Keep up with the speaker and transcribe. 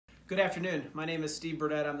Good afternoon. My name is Steve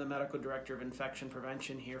Burdette. I'm the Medical Director of Infection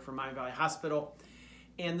Prevention here for Miami Valley Hospital.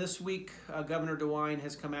 And this week, Governor DeWine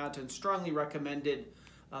has come out and strongly recommended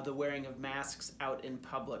the wearing of masks out in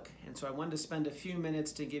public. And so I wanted to spend a few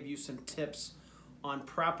minutes to give you some tips on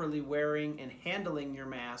properly wearing and handling your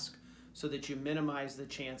mask so that you minimize the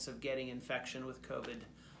chance of getting infection with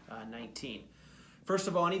COVID-19. First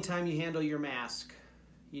of all, anytime you handle your mask,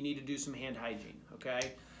 you need to do some hand hygiene,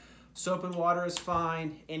 okay? Soap and water is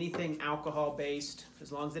fine. Anything alcohol-based,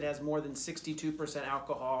 as long as it has more than 62%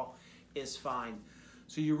 alcohol, is fine.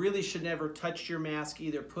 So you really should never touch your mask,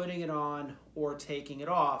 either putting it on or taking it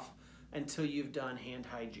off, until you've done hand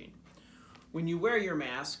hygiene. When you wear your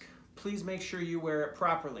mask, please make sure you wear it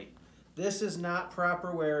properly. This is not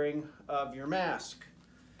proper wearing of your mask.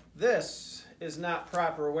 This is not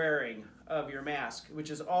proper wearing of your mask,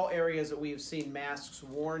 which is all areas that we've seen masks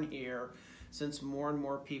worn here since more and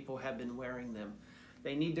more people have been wearing them.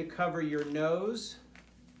 They need to cover your nose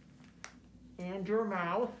and your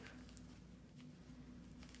mouth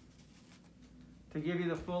to give you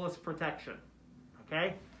the fullest protection,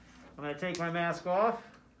 okay? I'm gonna take my mask off.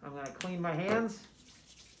 I'm gonna clean my hands.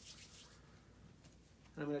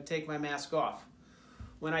 I'm gonna take my mask off.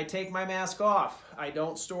 When I take my mask off, I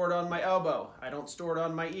don't store it on my elbow. I don't store it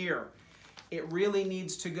on my ear. It really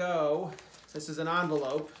needs to go. This is an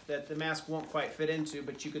envelope that the mask won't quite fit into,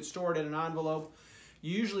 but you could store it in an envelope.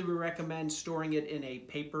 Usually we recommend storing it in a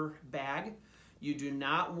paper bag. You do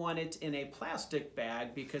not want it in a plastic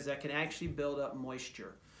bag because that can actually build up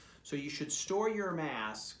moisture. So you should store your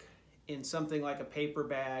mask in something like a paper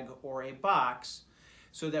bag or a box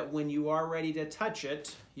so that when you are ready to touch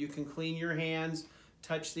it, you can clean your hands,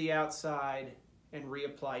 touch the outside, and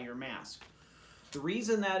reapply your mask. The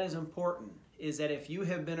reason that is important is that if you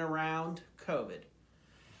have been around COVID,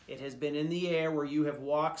 it has been in the air where you have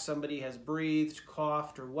walked, somebody has breathed,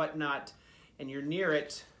 coughed, or whatnot, and you're near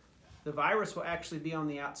it, the virus will actually be on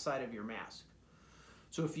the outside of your mask.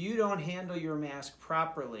 So if you don't handle your mask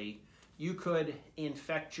properly, you could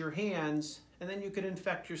infect your hands, and then you could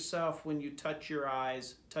infect yourself when you touch your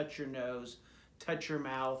eyes, touch your nose, touch your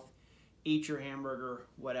mouth, eat your hamburger,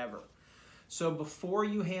 whatever. So before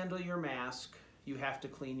you handle your mask, you have to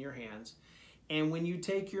clean your hands. And when you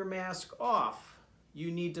take your mask off, you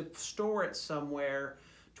need to store it somewhere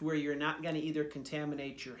to where you're not going to either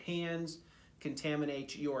contaminate your hands,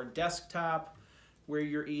 contaminate your desktop, where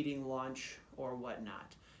you're eating lunch or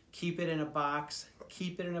whatnot. Keep it in a box,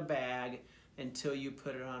 keep it in a bag until you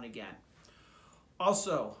put it on again.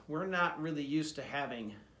 Also, we're not really used to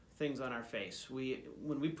having things on our face.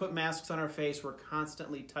 When we put masks on our face, we're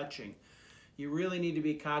constantly touching. You really need to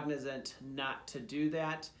be cognizant not to do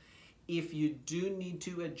that. If you do need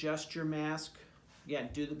to adjust your mask, again,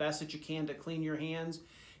 do the best that you can to clean your hands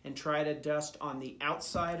and try to dust on the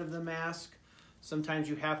outside of the mask. Sometimes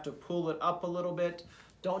you have to pull it up a little bit.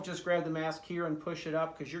 Don't just grab the mask here and push it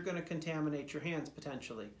up because you're going to contaminate your hands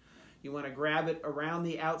potentially. You want to grab it around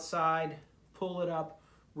the outside, pull it up,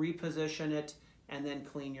 reposition it, and then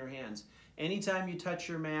clean your hands. Anytime you touch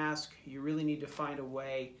your mask, you really need to find a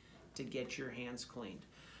way to get your hands cleaned.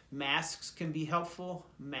 Masks can be helpful.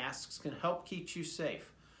 Masks can help keep you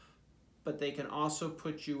safe, but they can also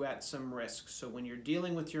put you at some risk. So when you're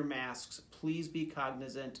dealing with your masks, please be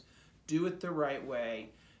cognizant, do it the right way,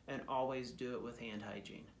 and always do it with hand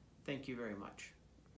hygiene. Thank you very much.